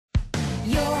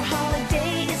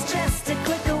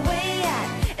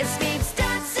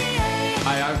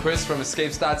Chris from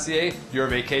Escapes.ca, your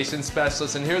vacation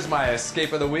specialist, and here's my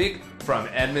escape of the week from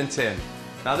Edmonton.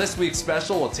 Now this week's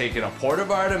special will take you to Puerto,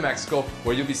 Vallarta, Mexico,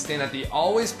 where you'll be staying at the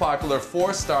always popular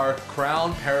 4-star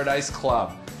Crown Paradise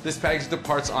Club. This package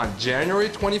departs on January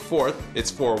 24th. It's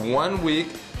for 1 week.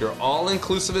 Your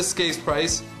all-inclusive escapes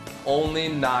price, only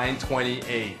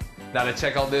 $928. Now to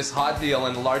check out this hot deal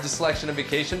and the largest selection of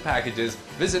vacation packages,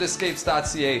 visit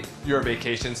Escapes.ca, your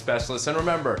vacation specialist. And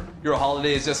remember, your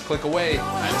holiday is just a click away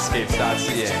at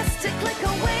Escapes.ca.